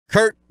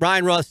Kurt,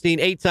 Ryan Rothstein,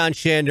 Eitan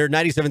Shander,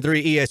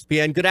 97.3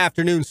 ESPN. Good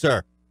afternoon,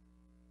 sir.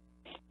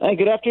 Hey,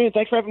 good afternoon.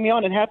 Thanks for having me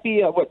on, and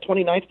happy,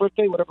 29th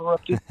birthday, whatever we're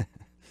up to.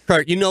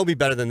 Kurt, you know me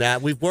better than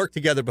that. We've worked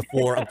together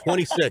before. I'm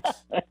 26.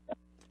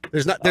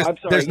 There's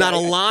not a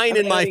line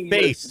in my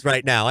face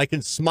right now. I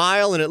can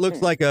smile, and it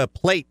looks like a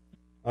plate.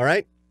 All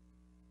right?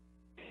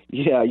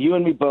 Yeah, you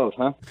and me both,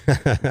 huh?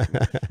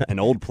 An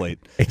old plate.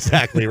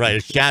 Exactly right.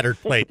 A shattered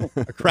plate.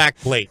 A cracked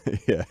plate.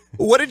 Yeah.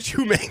 What did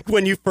you make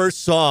when you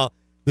first saw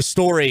the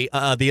story,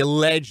 the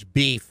alleged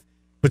beef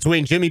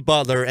between Jimmy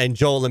Butler and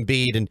Joel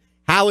Embiid, and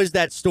how has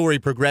that story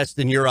progressed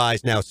in your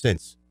eyes now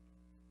since?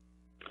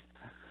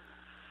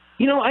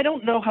 You know, I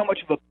don't know how much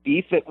of a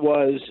beef it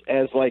was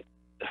as, like,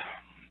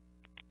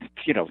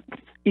 you know,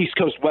 East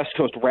Coast, West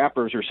Coast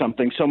rappers or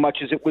something, so much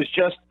as it was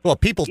just... Well,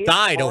 people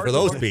died over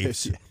those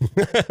beefs.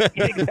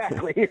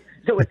 Exactly.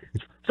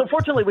 So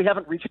fortunately, we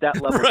haven't reached that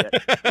level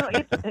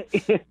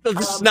yet. No,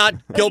 this is not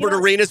Gilbert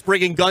Arenas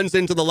bringing guns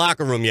into the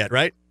locker room yet,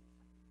 right?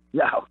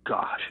 Oh,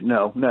 gosh,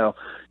 no.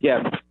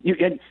 Yeah,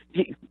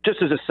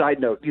 just as a side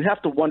note, you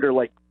have to wonder,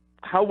 like,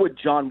 how would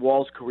John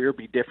Wall's career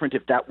be different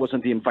if that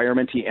wasn't the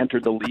environment he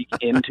entered the league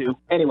into?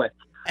 Anyway.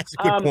 That's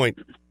a good point.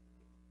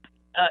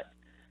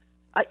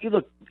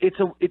 Look,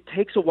 it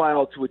takes a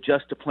while to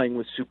adjust to playing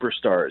with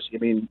superstars. I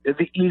mean,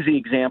 the easy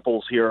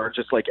examples here are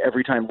just like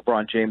every time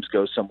LeBron James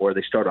goes somewhere,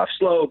 they start off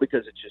slow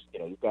because it's just,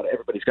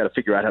 everybody's got to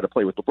figure out how to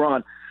play with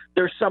LeBron.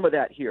 There's some of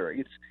that here.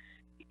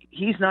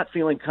 He's not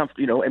feeling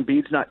comfortable.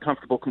 Embiid's not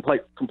comfortable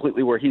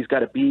completely where he's got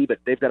to be, but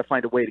they've got to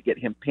find a way to get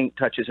him paint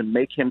touches and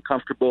make him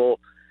comfortable,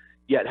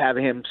 yet have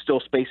him still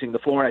spacing the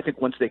floor. And I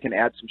think once they can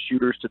add some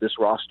shooters to this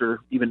roster,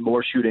 even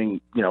more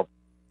shooting,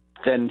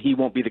 then he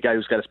won't be the guy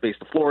who's got to space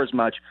the floor as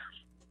much.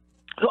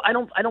 So I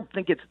don't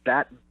think it's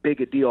that big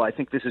a deal. I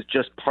think this is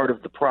just part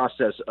of the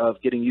process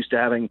of getting used to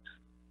having,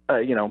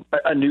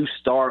 a new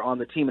star on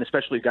the team, and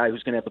especially a guy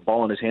who's going to have the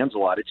ball in his hands a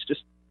lot. It's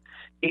just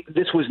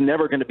this was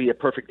never going to be a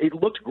perfect. It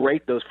looked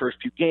great those first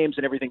few games,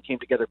 and everything came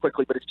together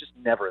quickly, but it's just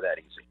never that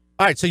easy.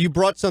 All right, so you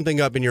brought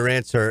something up in your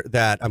answer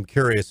that I'm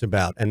curious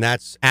about, and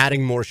that's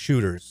adding more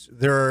shooters.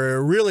 There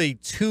are really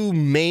two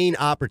main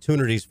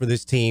opportunities for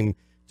this team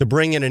to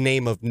bring in a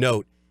name of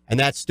note. And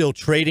that's still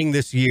trading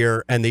this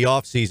year and the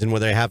offseason where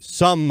they have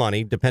some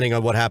money, depending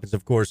on what happens,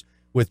 of course,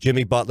 with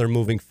Jimmy Butler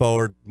moving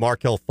forward,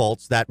 Markelle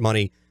Fultz, that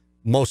money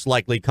most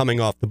likely coming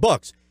off the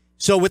books.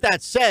 So with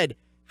that said,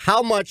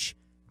 how much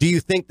do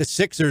you think the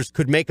Sixers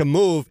could make a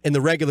move in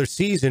the regular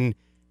season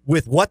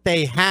with what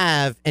they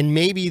have and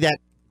maybe that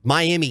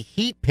Miami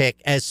Heat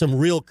pick as some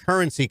real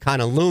currency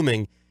kind of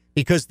looming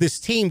because this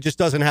team just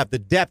doesn't have the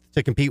depth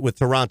to compete with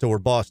Toronto or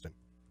Boston?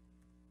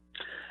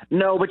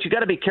 No, but you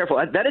got to be careful.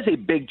 That is a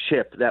big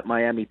chip, that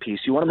Miami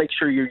piece. You want to make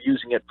sure you're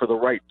using it for the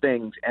right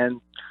things.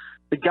 And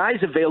the guys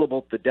available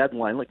at the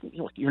deadline,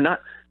 you're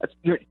not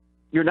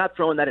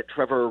throwing that at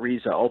Trevor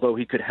Ariza, although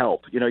he could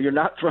help. You're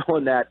not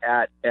throwing that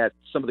at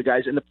some of the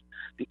guys. And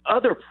the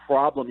other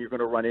problem you're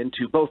going to run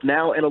into, both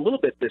now and a little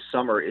bit this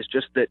summer, is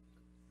just that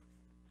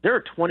there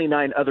are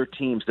 29 other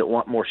teams that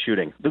want more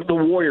shooting. The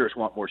Warriors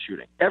want more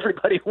shooting.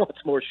 Everybody wants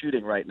more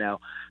shooting right now.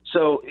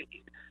 So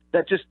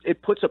that just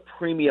it puts a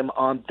premium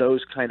on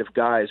those kind of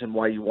guys and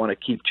why you want to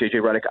keep J.J.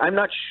 Redick. I'm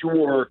not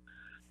sure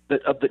that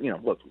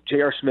look,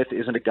 J.R. Smith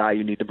isn't a guy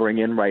you need to bring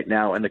in right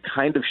now, and the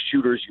kind of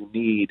shooters you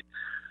need,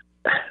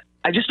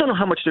 I just don't know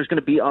how much there's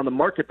going to be on the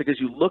market because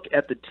you look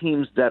at the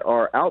teams that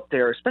are out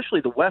there,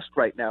 especially the West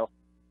right now,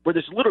 where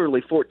there's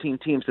literally 14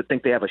 teams that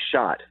think they have a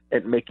shot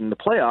at making the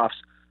playoffs.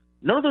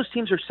 None of those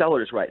teams are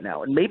sellers right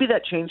now, and maybe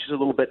that changes a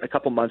little bit in a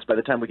couple months by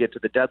the time we get to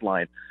the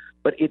deadline.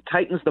 But it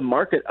tightens the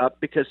market up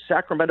because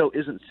Sacramento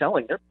isn't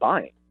selling; they're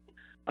buying.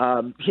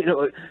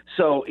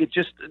 So it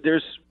just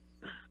there's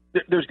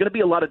going to be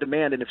a lot of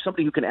demand, and if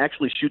somebody who can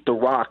actually shoot the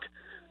rock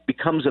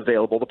becomes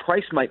available, the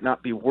price might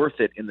not be worth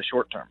it in the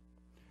short term.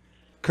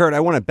 Kurt, I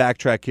want to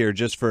backtrack here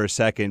just for a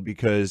second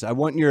because I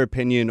want your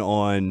opinion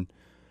on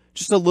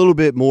just a little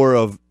bit more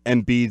of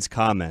Embiid's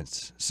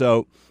comments.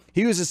 So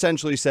he was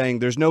essentially saying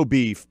there's no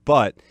beef,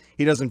 but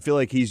he doesn't feel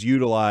like he's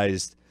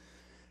utilized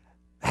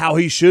how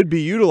he should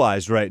be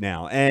utilized right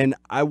now. And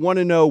I want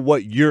to know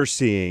what you're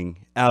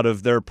seeing out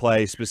of their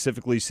play,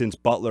 specifically since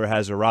Butler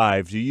has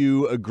arrived. Do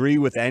you agree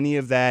with any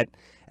of that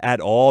at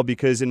all?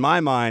 Because in my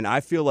mind, I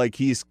feel like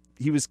he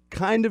was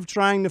kind of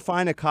trying to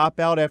find a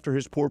cop-out after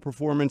his poor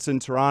performance in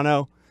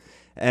Toronto.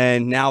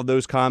 And now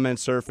those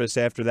comments surface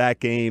after that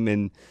game.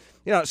 And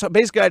so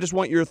basically I just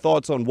want your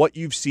thoughts on what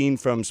you've seen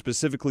from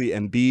specifically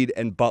Embiid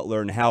and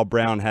Butler and how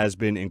Brown has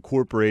been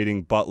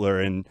incorporating Butler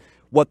and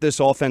what this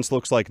offense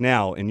looks like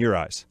now in your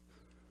eyes.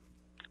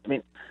 I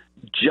mean,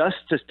 just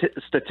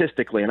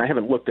statistically, and I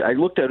looked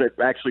at it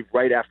actually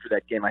right after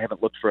that game. I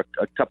haven't looked for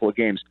a couple of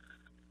games.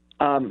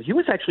 He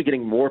was actually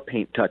getting more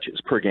paint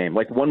touches per game,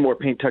 like one more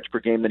paint touch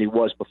per game than he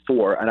was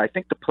before. And I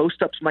think the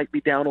post-ups might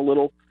be down a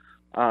little.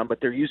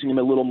 But they're using him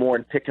a little more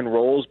in pick and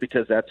rolls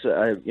because that's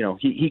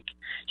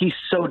he's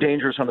so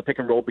dangerous on the pick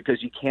and roll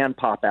because you can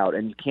pop out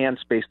and you can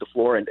space the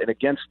floor and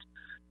against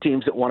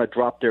teams that want to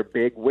drop their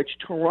big, which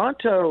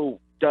Toronto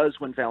does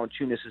when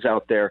Valanciunas is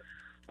out there.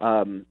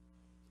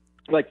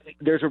 Like,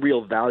 there's a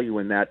real value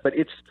in that. But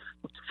it's,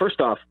 first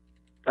off,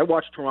 I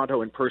watched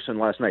Toronto in person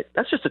last night.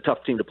 That's just a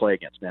tough team to play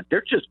against, man.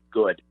 They're just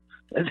good.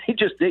 And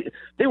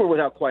they were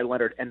without Kawhi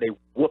Leonard, and they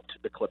whooped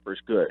the Clippers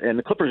good. And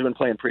the Clippers have been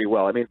playing pretty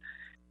well. I mean,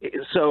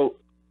 so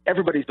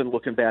everybody's been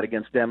looking bad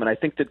against them, and I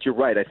think that you're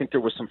right. I think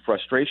there was some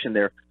frustration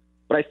there.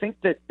 But I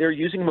think that they're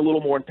using them a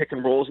little more in pick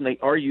and rolls, and they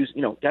are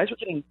using, guys are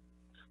getting –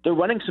 they're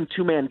running some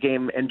two-man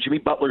game, and Jimmy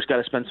Butler's got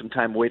to spend some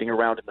time waiting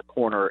around in the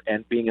corner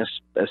and being a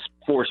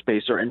floor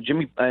spacer. And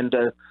Joel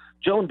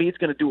Embiid's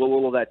going to do a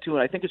little of that too.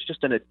 And I think it's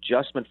just an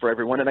adjustment for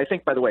everyone. And I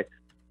think, by the way,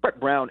 Brett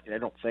Brown, and I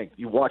don't think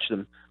you watch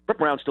them, Brett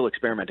Brown's still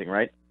experimenting,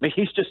 right? I mean,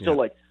 he's just still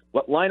like,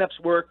 what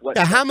lineups work?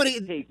 How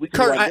many? Hey,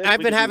 Kurt,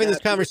 I've been having this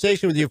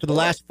conversation with you for the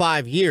last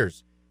 5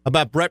 years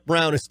about Brett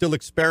Brown is still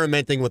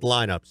experimenting with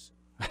lineups.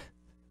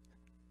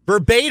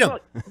 Verbatim. Well,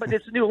 but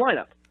it's a new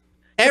lineup.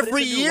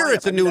 Every year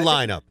it's a new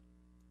lineup.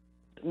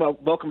 Well,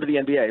 welcome to the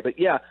NBA. But,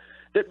 yeah,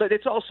 but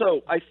it's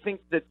also, I think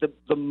that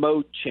the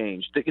mode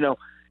changed. That,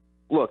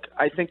 look,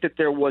 I think that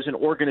there was an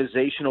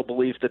organizational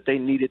belief that they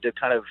needed to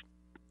kind of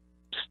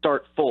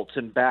start Fultz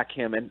and back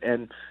him.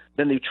 And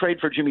then they trade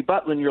for Jimmy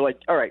Butler, and you're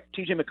like, all right,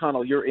 T.J.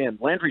 McConnell, you're in.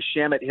 Landry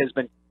Shamet has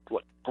been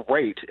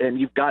great, and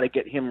you've got to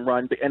get him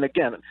run. And,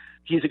 again,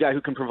 he's a guy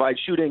who can provide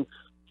shooting.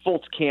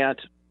 Fultz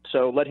can't,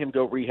 so let him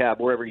go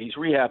rehab wherever he's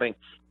rehabbing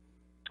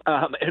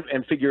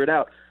and figure it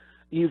out.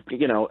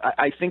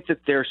 I think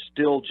that they're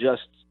still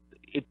just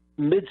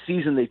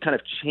mid-season. They kind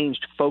of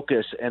changed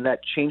focus, and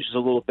that changes a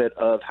little bit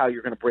of how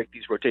you're going to break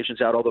these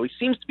rotations out. Although he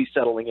seems to be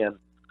settling in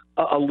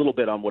a little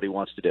bit on what he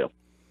wants to do.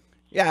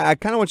 Yeah, I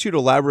kind of want you to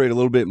elaborate a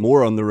little bit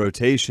more on the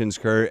rotations,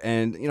 Kurt.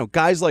 And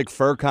guys like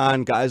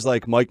Furkan, guys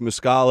like Mike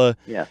Muscala.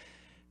 Yeah.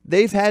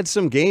 They've had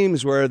some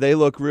games where they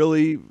look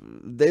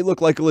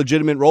like a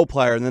legitimate role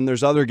player, and then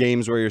there's other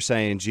games where you're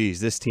saying, geez,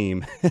 this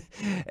team,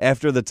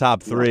 after the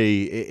top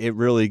three, it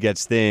really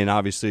gets thin.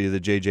 Obviously,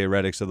 the J.J.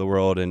 Redicks of the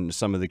world and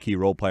some of the key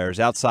role players.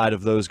 Outside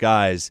of those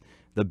guys,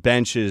 the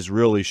bench is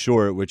really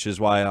short, which is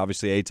why,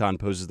 obviously, Eitan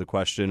poses the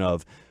question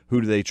of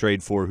who do they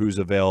trade for, who's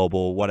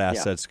available, what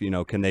assets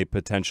can they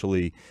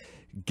potentially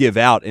give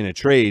out in a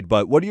trade.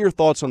 But what are your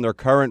thoughts on their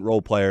current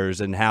role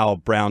players and how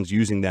Brown's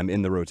using them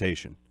in the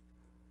rotation?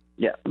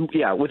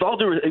 Yeah. With all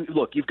due,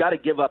 look, you've got to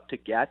give up to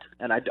get,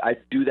 and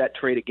I'd do that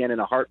trade again in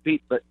a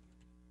heartbeat. But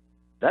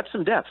that's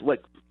some depth.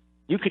 Like,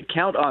 you could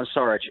count on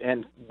Saric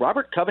and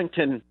Robert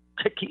Covington.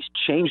 He's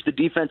changed the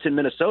defense in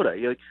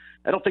Minnesota.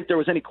 I don't think there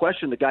was any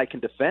question the guy can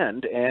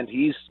defend, and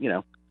he's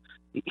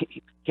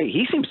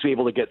he seems to be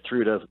able to get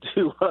through to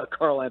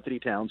Karl Anthony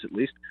Towns at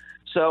least.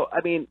 So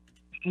I mean,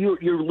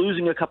 you're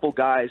losing a couple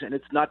guys, and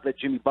it's not that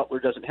Jimmy Butler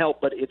doesn't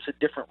help, but it's a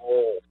different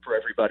role for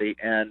everybody.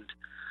 And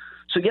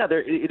so, yeah,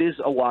 it is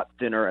a lot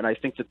thinner, and I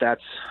think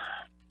that's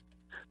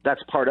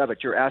part of it.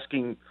 You're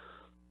asking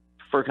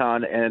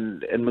Furkan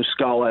and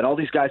Muscala and all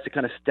these guys to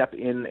kind of step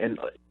in and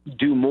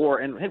do more.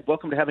 And, hey,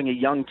 welcome to having a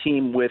young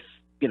team with,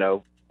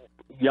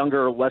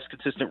 younger, less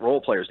consistent role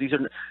players. These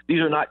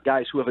are not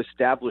guys who have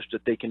established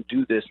that they can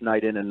do this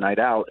night in and night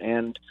out,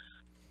 and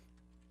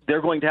they're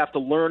going to have to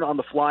learn on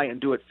the fly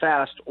and do it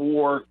fast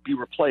or be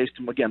replaced.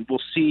 And, again, we'll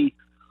see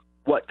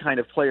what kind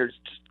of players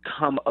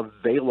come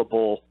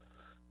available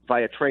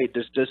via trade.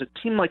 Does a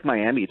team like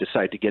Miami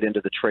decide to get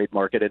into the trade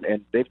market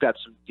and they've got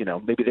some,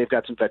 maybe they've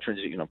got some veterans,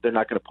 they're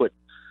not going to put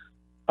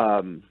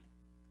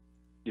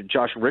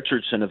Josh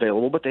Richardson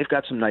available, but they've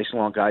got some nice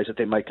long guys that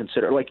they might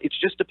consider. Like, it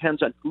just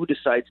depends on who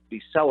decides to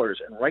be sellers.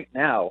 And right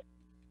now,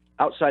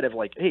 outside of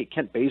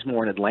Kent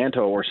Bazemore in Atlanta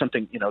or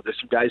something, there's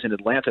some guys in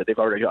Atlanta. They've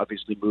already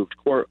obviously moved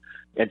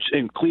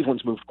and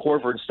Cleveland's moved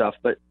Korver and stuff,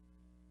 but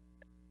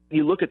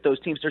you look at those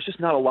teams, there's just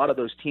not a lot of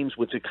those teams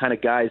with the kind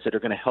of guys that are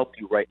going to help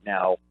you right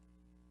now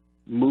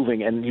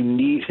moving, and you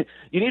need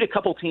a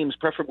couple teams,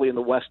 preferably in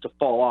the West, to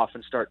fall off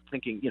and start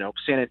thinking,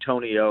 San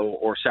Antonio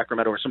or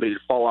Sacramento or somebody to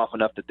fall off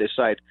enough that they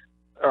decide,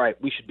 all right,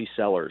 we should be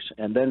sellers,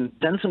 and then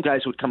some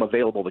guys would come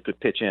available that could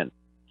pitch in.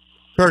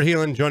 Kurt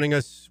Helin joining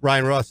us,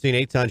 Ryan Rothstein,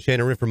 Eitan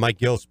Shannon, from Mike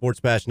Gill, Sports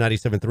Bash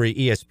 97.3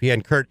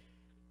 ESPN. Kurt,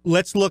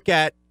 let's look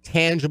at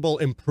tangible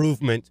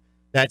improvement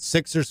that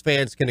Sixers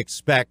fans can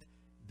expect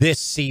this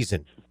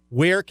season.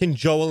 Where can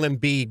Joel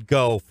Embiid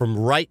go from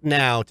right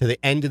now to the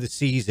end of the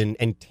season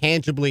and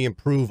tangibly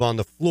improve on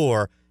the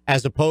floor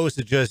as opposed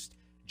to just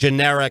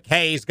generic,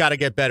 hey, he's got to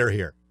get better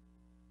here?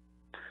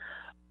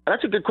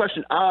 That's a good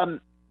question.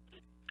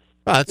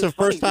 That's the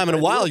first time in a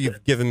while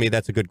you've given me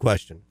that's a good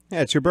question.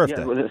 Yeah, it's your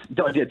birthday.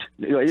 Yeah, I did.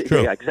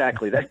 True. Yeah,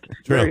 exactly.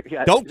 True.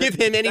 Don't give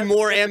him any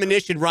more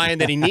ammunition, Ryan,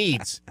 that he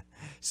needs.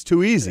 It's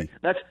too easy.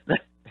 That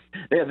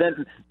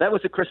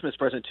was a Christmas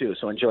present, too,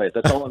 so enjoy it.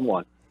 That's all in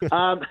one.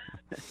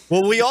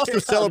 Well, we also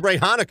celebrate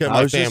Hanukkah in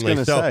my family,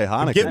 so say,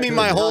 Hanukkah, give me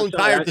my whole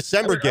entire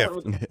December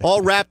gift,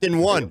 all wrapped in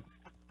one.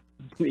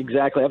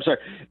 Exactly. I'm sorry.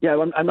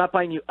 Yeah, I'm not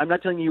buying you. I'm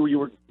not telling you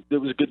were. It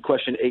was a good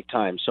question 8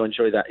 times, so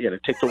enjoy that.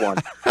 Take the one.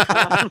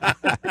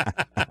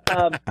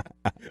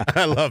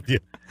 I love you.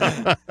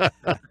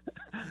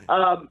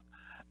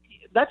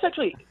 That's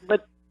actually,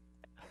 but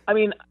I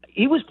mean,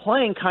 he was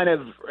playing kind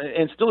of,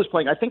 and still is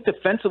playing. I think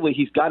defensively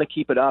he's got to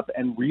keep it up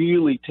and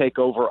really take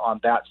over on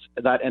that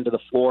end of the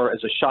floor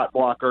as a shot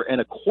blocker and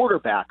a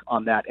quarterback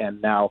on that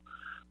end now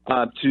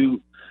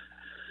to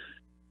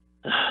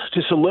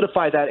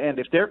solidify that end.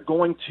 If they're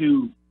going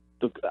to,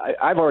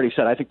 I've already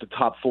said I think the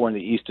top four in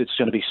the East, it's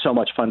going to be so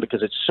much fun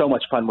because it's so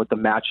much fun with the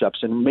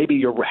matchups. And maybe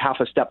you're half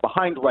a step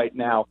behind right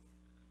now,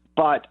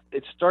 but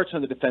it starts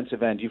on the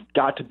defensive end. You've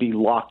got to be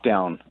locked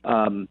down.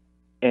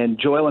 And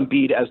Joel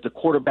Embiid as the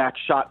quarterback,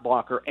 shot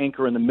blocker,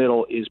 anchor in the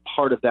middle is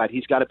part of that.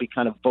 He's got to be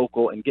kind of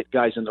vocal and get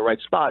guys in the right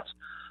spots.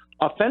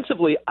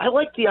 Offensively, I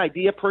like the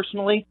idea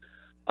personally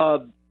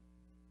of,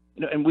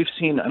 and we've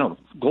seen, I don't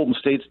know, Golden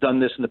State's done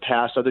this in the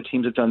past. Other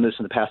teams have done this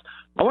in the past.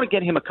 I want to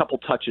get him a couple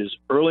touches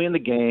early in the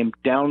game,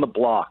 down the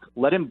block,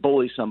 let him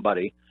bully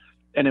somebody.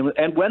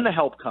 And when the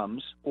help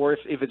comes, or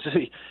if it's,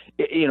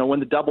 when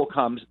the double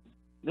comes,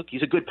 look,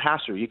 he's a good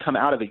passer. You come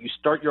out of it. You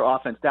start your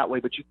offense that way,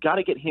 but you've got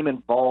to get him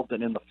involved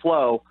and in the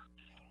flow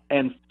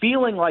and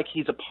feeling like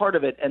he's a part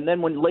of it. And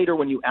then when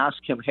you ask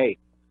him, hey,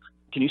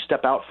 can you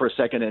step out for a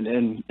second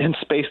and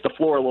space the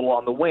floor a little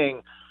on the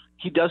wing,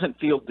 he doesn't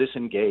feel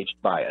disengaged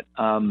by it.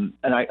 And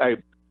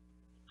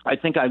I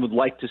think I would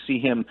like to see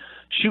him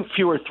shoot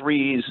fewer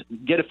threes,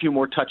 get a few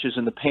more touches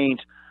in the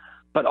paint,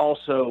 but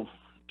also,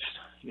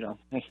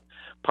 hey,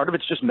 part of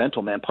it's just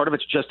mental, man. Part of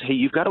it's just, hey,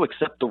 you've got to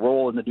accept the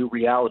role in the new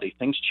reality.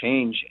 Things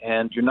change,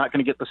 and you're not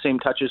going to get the same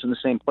touches in the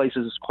same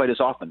places quite as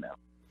often now.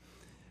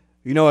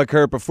 You know what,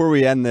 Kurt, before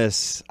we end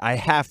this, I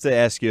have to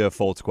ask you a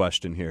Fultz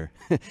question here.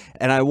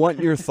 And I want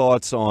your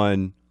thoughts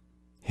on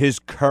his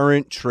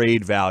current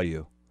trade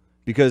value,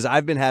 because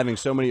I've been having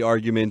so many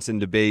arguments and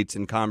debates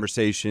and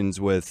conversations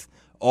with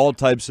all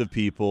types of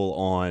people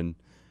on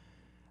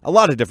a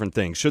lot of different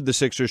things. Should the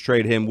Sixers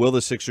trade him? Will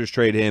the Sixers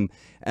trade him?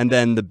 And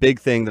then the big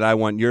thing that I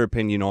want your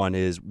opinion on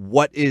is,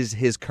 what is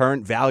his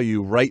current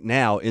value right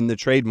now in the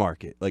trade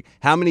market? Like,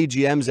 how many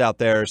GMs out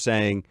there are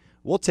saying,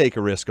 we'll take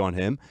a risk on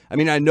him? I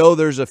mean, I know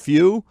there's a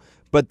few,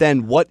 but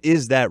then what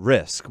is that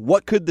risk?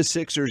 What could the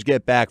Sixers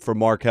get back for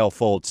Markelle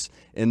Fultz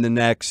in the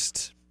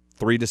next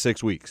 3 to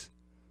 6 weeks?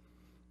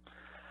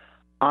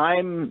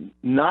 I'm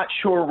not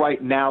sure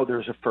right now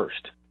there's a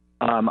first.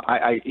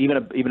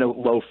 Even a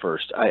low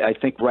first. I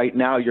think right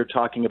now you're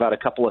talking about a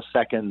couple of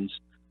seconds,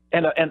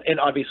 and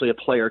obviously a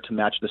player to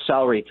match the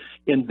salary.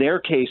 In their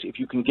case, if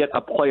you can get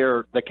a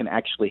player that can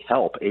actually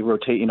help, a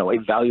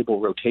valuable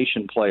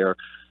rotation player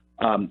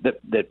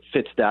that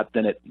fits that,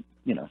 then it.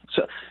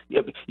 So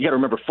you got to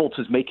remember, Fultz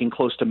is making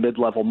close to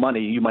mid-level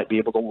money. You might be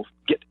able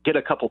to get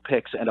a couple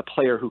picks and a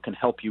player who can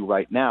help you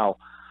right now.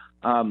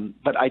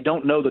 But I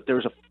don't know that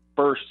there's a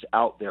first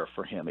out there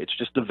for him. It's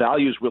just the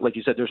values, like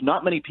you said, there's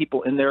not many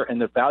people in there, and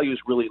the value is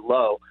really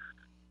low.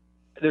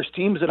 There's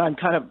teams that I'm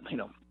kind of,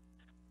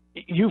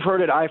 you've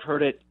heard it, I've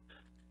heard it.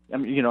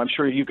 I'm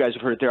sure you guys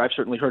have heard it there. I've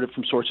certainly heard it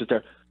from sources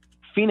there.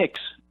 Phoenix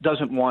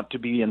doesn't want to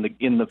be in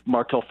the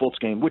Markelle Fultz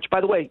game, which,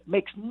 by the way,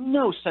 makes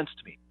no sense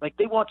to me. Like,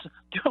 they're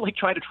like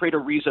trying to trade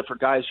Ariza for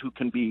guys who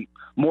can be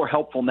more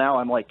helpful now.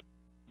 I'm like,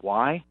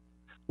 why?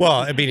 Well,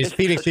 I mean, is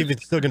Phoenix even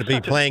still going to be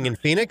playing in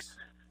Phoenix?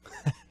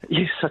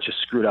 He's such a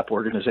screwed up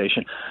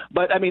organization.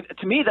 But I mean,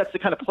 to me, that's the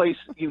kind of place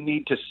you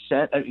need to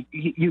set.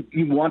 You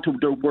want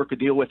to work a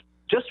deal with,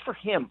 just for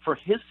him, for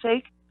his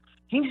sake.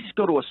 He needs to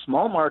go to a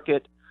small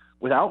market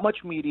without much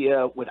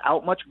media,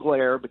 without much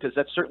glare, because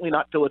that's certainly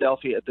not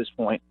Philadelphia at this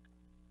point.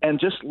 And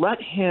just let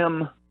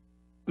him.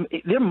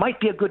 There might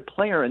be a good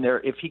player in there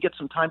if he gets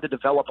some time to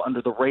develop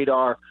under the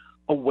radar,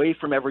 away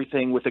from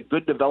everything, with a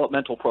good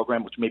developmental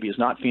program, which maybe is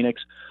not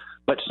Phoenix,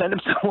 but send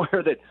him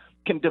somewhere that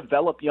can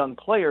develop young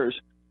players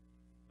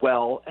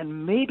well,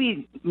 and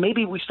maybe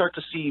we start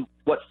to see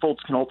what Fultz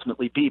can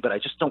ultimately be, but I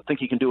just don't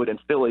think he can do it in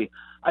Philly.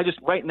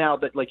 Right now,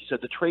 that, like you said,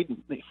 the trade,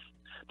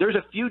 there's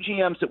a few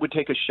GMs that would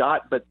take a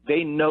shot, but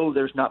they know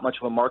there's not much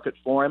of a market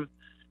for him.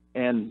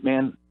 And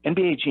man,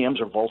 NBA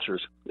GMs are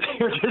vultures.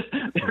 They're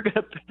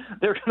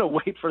just gonna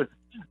wait for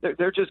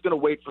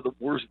the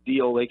worst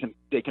deal they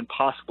can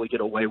possibly get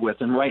away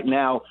with. And right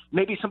now,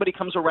 maybe somebody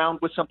comes around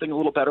with something a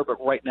little better,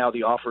 but right now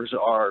the offers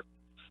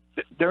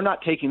they're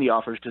not taking the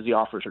offers because the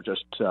offers are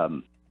just.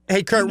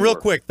 Hey, Kurt, real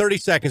quick, 30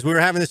 seconds. We were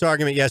having this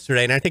argument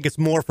yesterday, and I think it's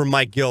more for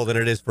Mike Gill than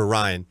it is for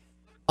Ryan.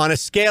 On a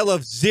scale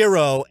of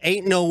 0,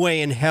 ain't no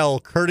way in hell,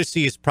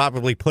 courtesy is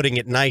probably putting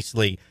it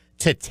nicely,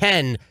 to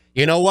 10,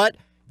 you know what?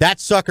 That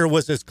sucker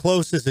was as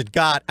close as it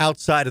got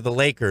outside of the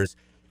Lakers.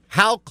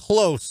 How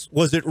close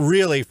was it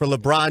really for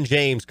LeBron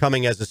James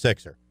coming as a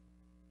Sixer?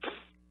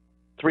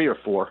 3 or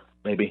 4,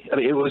 maybe. I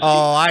mean, it was.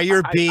 Oh,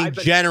 you're being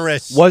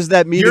generous. Was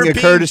that meeting a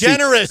courtesy?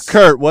 Generous.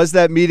 Kurt, was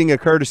that meeting a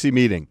courtesy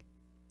meeting?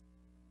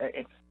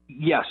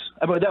 Yes,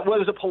 I mean, that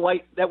was a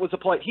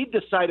polite. He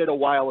decided a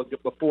while ago,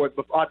 before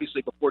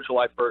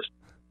July 1st,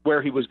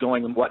 where he was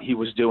going and what he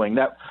was doing.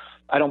 That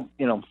I don't,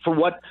 for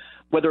what,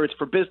 whether it's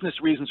for business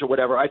reasons or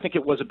whatever. I think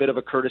it was a bit of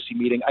a courtesy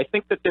meeting. I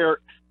think that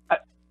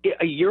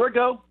a year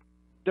ago,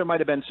 there might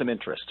have been some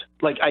interest.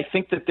 Like, I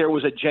think that there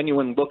was a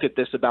genuine look at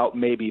this about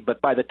maybe,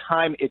 but by the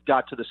time it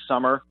got to the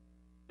summer,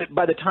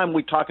 by the time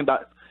we're talking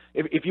about,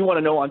 if you want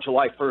to know, on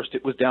July 1st,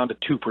 it was down to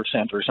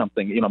 2% or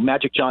something. You know,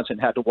 Magic Johnson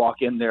had to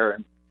walk in there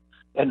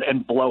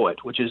and blow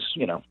it, which is,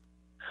 you know,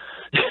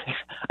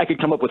 I could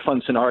come up with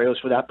fun scenarios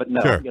for that, but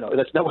no, Sure. you know,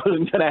 that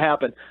wasn't going to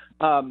happen.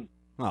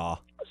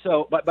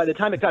 So by the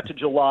time it got to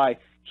July,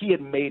 he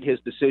had made his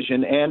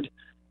decision. And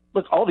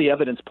look, all the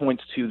evidence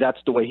points to that's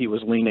the way he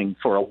was leaning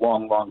for a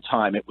long, long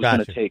time. It was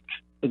going to take,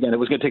 again, it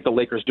was going to take the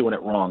Lakers doing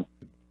it wrong.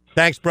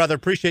 Thanks, brother.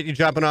 Appreciate you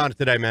jumping on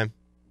today, man.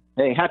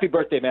 Hey, happy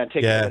birthday, man.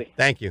 Take care, buddy.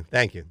 Thank you.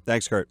 Thank you.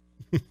 Thanks, Kurt.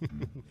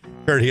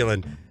 Kurt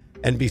Helin,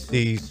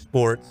 NBC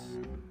Sports,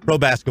 pro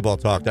basketball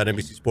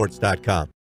talk.NBCsports.com.